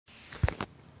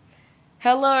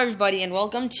Hello everybody and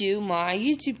welcome to my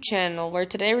YouTube channel where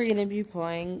today we're going to be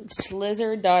playing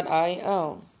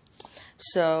Slither.io.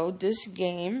 So this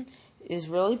game is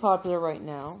really popular right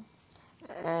now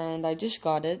and I just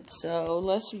got it, so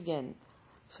let's begin.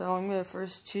 So I'm going to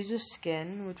first choose a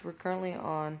skin, which we're currently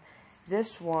on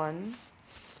this one.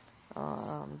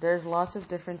 There's lots of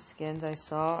different skins I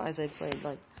saw as I played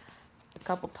like a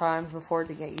couple times before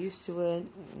to get used to it.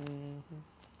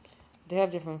 They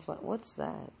have different what's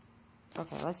that?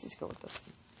 Okay, let's just go with this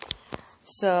one.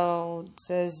 So, it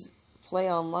says play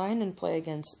online and play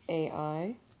against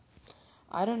AI.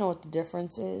 I don't know what the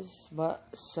difference is, but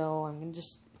so I'm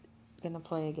just going to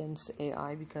play against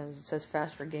AI because it says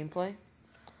faster gameplay.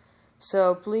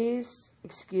 So, please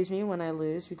excuse me when I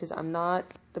lose because I'm not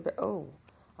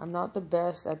I'm not the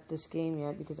best at this game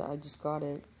yet because I just got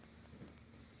it.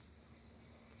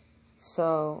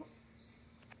 So,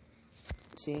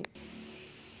 see.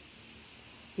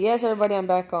 Yes, everybody, I'm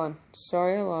back on.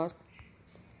 Sorry I lost.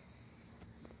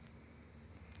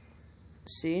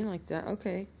 See, like that.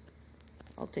 Okay.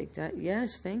 I'll take that.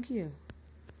 Yes, thank you.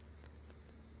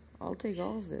 I'll take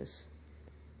all of this.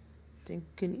 Think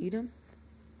we can eat them?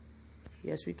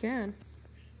 Yes, we can.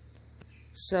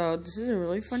 So, this is a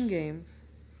really fun game.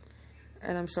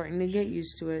 And I'm starting to get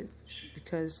used to it.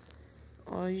 Because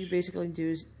all you basically do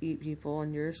is eat people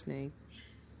and you're a snake.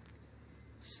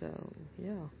 So,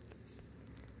 yeah.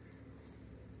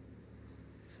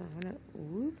 So, I'm gonna...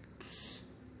 Whoops.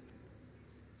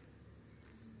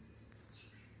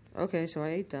 Okay, so I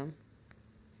ate them.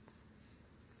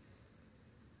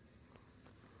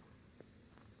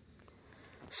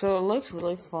 So, it looks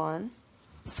really fun.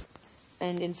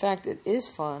 And in fact, it is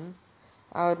fun.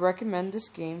 I would recommend this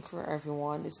game for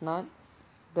everyone. It's not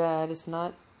bad. It's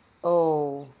not...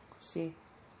 Oh, see,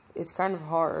 it's kind of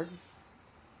hard.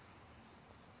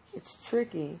 It's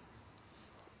tricky.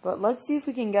 But let's see if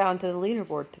we can get onto the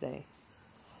leaderboard today.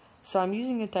 So I'm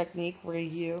using a technique where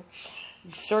you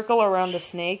circle around the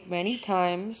snake many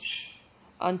times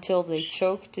until they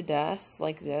choke to death,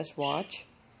 like this, watch.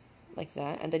 Like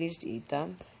that, and then you just eat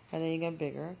them, and then you get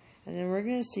bigger. And then we're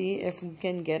going to see if we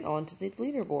can get onto the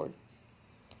leaderboard.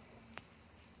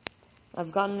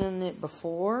 I've gotten in it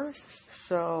before,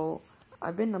 so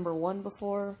I've been number 1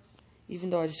 before, even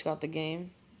though I just got the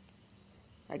game.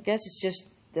 I guess it's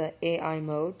just the AI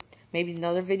mode. Maybe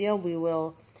another video we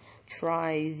will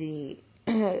try the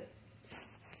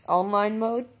online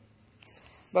mode.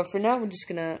 But for now, we're just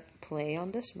gonna play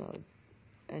on this mode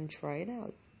and try it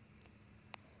out.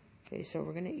 Okay, so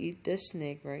we're gonna eat this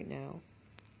snake right now.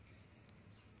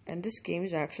 And this game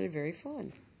is actually very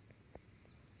fun.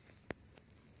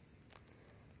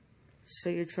 So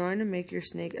you're trying to make your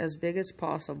snake as big as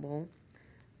possible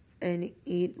and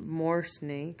eat more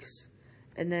snakes.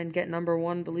 And then get number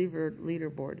 1 on the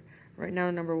leaderboard. Right now,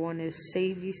 number 1 is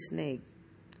Savvy Snake.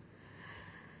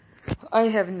 I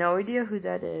have no idea who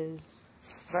that is.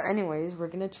 But anyways, we're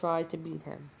going to try to beat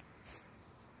him.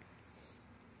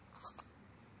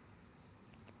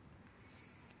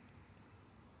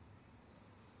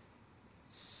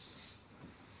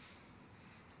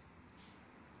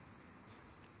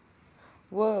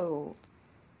 Whoa.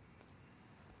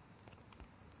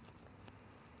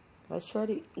 Let's try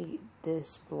to eat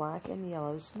this black and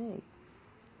yellow snake.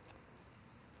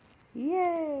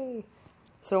 Yay!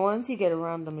 So once you get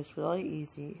around them, it's really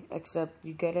easy. Except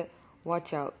you gotta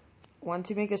watch out. Once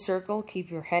you make a circle, keep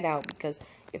your head out. Because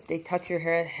if they touch your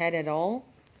head at all,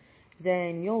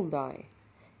 then you'll die.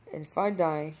 And if I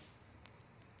die,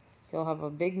 you'll have a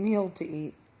big meal to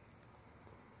eat.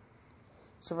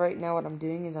 So right now what I'm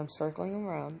doing is I'm circling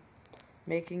around,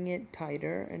 making it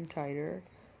tighter and tighter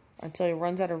until he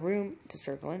runs out of room to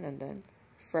circle in, and then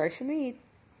fresh meat.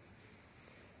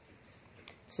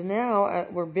 So now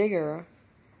we're bigger,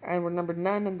 and we're number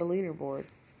 9 on the leaderboard.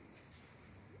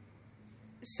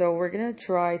 So we're going to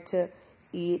try to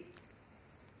eat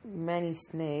many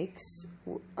snakes.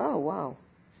 Oh, wow.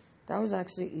 That was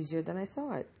actually easier than I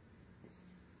thought.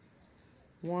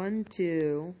 1,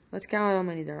 2. Let's count how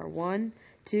many there are. 1,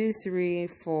 2, 3,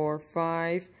 4,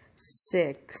 5,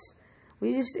 6.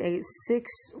 We just ate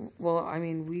 6. Well, I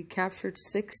mean, we captured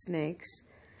 6 snakes.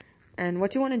 And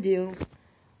what you want to do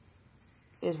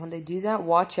is when they do that,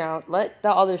 watch out. Let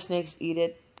the other snakes eat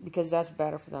it because that's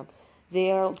better for them.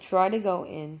 They'll try to go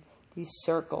in these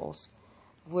circles,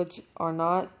 which are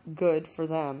not good for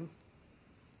them,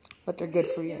 but they're good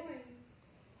for you.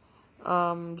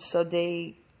 So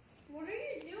they... What are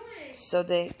you doing? So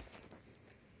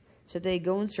they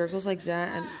go in circles like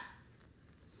that,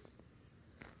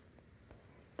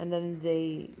 and then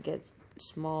they get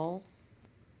small.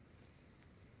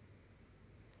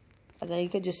 And then you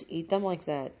could just eat them like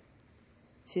that.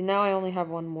 See, now I only have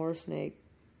one more snake.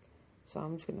 So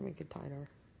I'm just going to make it tighter.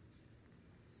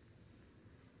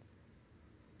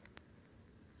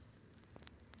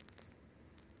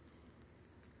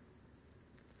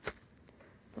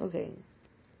 Okay.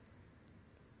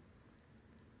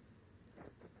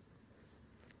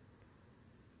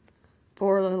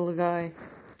 Poor little guy.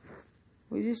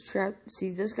 We just trapped.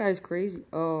 See, this guy's crazy.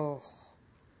 Oh.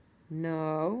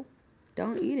 No.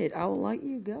 Don't eat it. I will let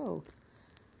you go.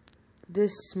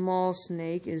 This small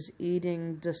snake is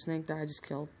eating the snake that I just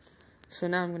killed. So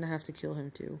now I'm going to have to kill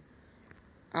him too.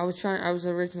 I was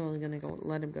originally going to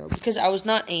let him go. Because I was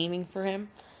not aiming for him.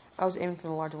 I was aiming for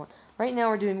the larger one. Right now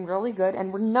we're doing really good.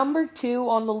 And we're number 2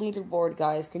 on the leaderboard,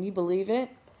 guys. Can you believe it?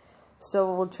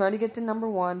 So we'll try to get to number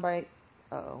 1 by...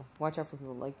 Uh-oh. Watch out for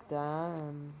people like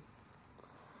that.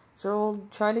 So we'll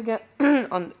try to get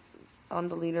on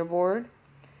the leaderboard.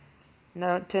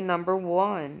 Now to number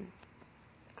 1.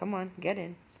 Come on, get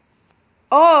in.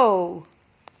 Oh!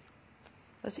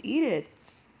 Let's eat it.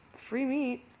 Free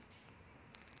meat.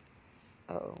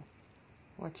 Uh-oh.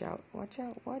 Watch out, watch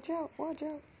out, watch out, watch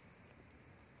out.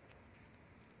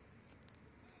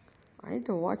 I need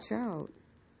to watch out.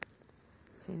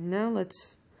 Okay, now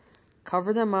let's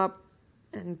cover them up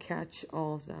and catch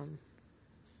all of them.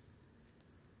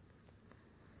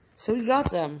 So we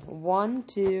got them. 1,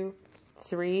 2,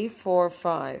 3, 4,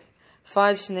 5.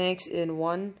 5 snakes in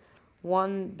one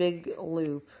big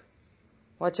loop.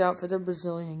 Watch out for the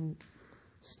Brazilian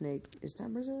snake. Is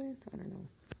that Brazilian? I don't know.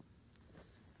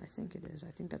 I think it is.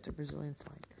 I think that's a Brazilian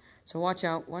fight. So watch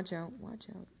out, watch out, watch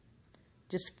out.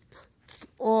 Just,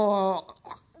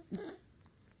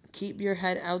 keep your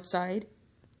head outside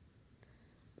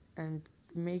and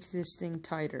make this thing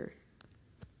tighter.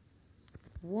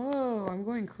 Whoa, I'm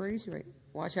going crazy right now.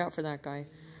 Watch out for that guy.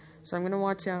 So I'm going to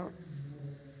watch out.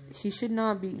 He should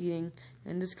not be eating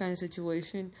in this kind of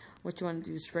situation. What you want to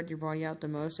do is spread your body out the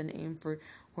most and aim for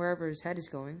wherever his head is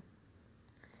going.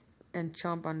 And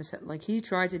chomp on his head. Like, he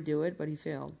tried to do it, but he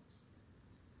failed.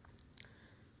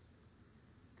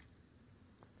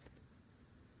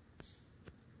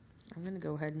 I'm going to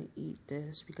go ahead and eat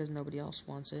this because nobody else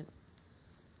wants it.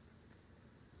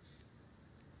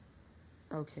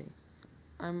 Okay.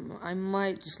 I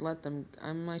might just let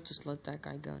that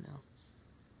guy go now.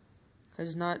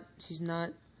 Cause he's not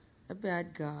a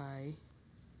bad guy.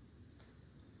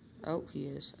 Oh, he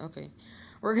is. Okay.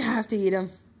 We're gonna have to eat him.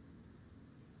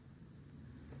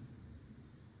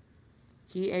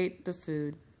 He ate the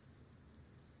food.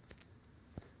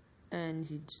 And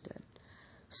he's dead.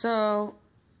 So,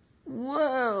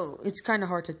 whoa! It's kind of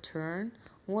hard to turn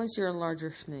once you're a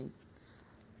larger snake.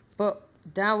 But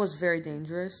that was very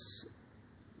dangerous.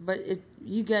 But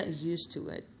you get used to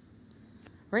it.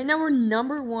 Right now we're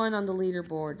number 1 on the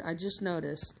leaderboard. I just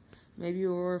noticed. Maybe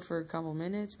we were for a couple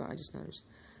minutes, but I just noticed.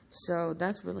 So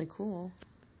that's really cool.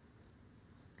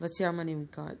 Let's see how many we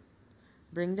got.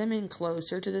 Bring them in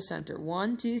closer to the center.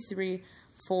 1, 2, 3,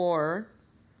 4.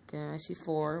 Okay, I see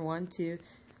 4. 1, 2.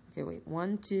 Okay, wait.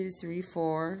 1, 2, 3,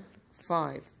 4,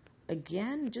 5.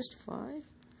 Again? Just 5?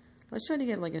 Let's try to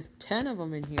get like 10 of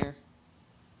them in here.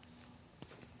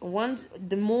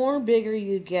 The more bigger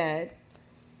you get,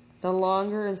 the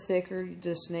longer and thicker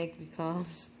the snake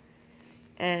becomes.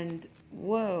 And,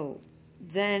 whoa.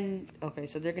 Then, okay,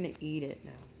 so they're going to eat it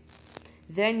now.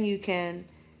 Then you can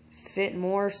fit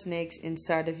more snakes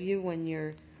inside of you when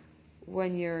you're,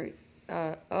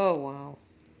 oh, wow.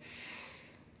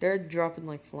 They're dropping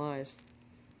like flies.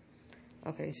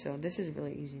 Okay, so this is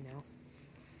really easy now.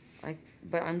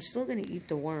 But I'm still going to eat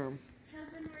the worm.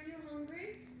 Tevin, are you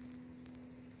hungry?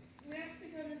 We have to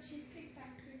go to Cheesecake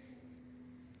Factory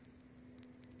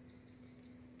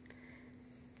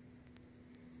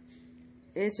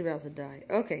today. It's about to die.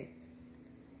 Okay.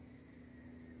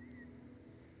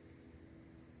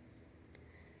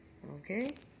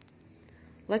 Okay.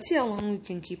 Let's see how long we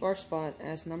can keep our spot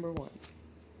as number 1.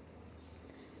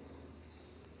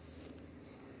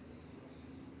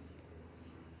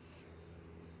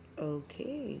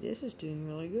 Okay, this is doing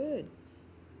really good.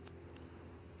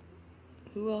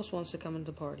 Who else wants to come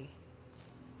into the party?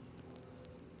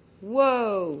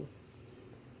 Whoa!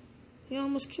 He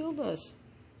almost killed us.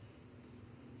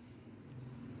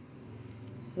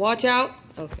 Watch out!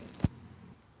 Okay.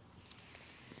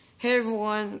 Hey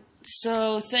everyone.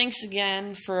 So, thanks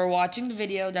again for watching the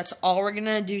video. That's all we're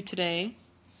gonna do today.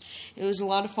 It was a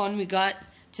lot of fun. We got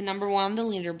to number 1 on the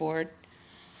leaderboard.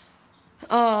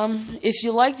 If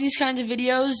you like these kinds of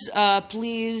videos,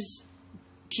 please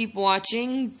keep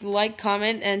watching. Like,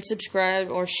 comment, and subscribe,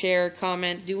 or share,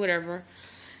 comment, do whatever.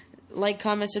 Like,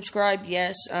 comment, subscribe,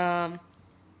 yes.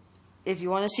 if you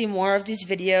want to see more of these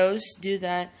videos, do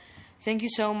that. Thank you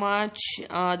so much.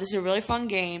 This is a really fun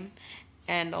game,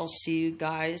 and I'll see you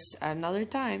guys at another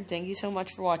time. Thank you so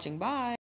much for watching. Bye.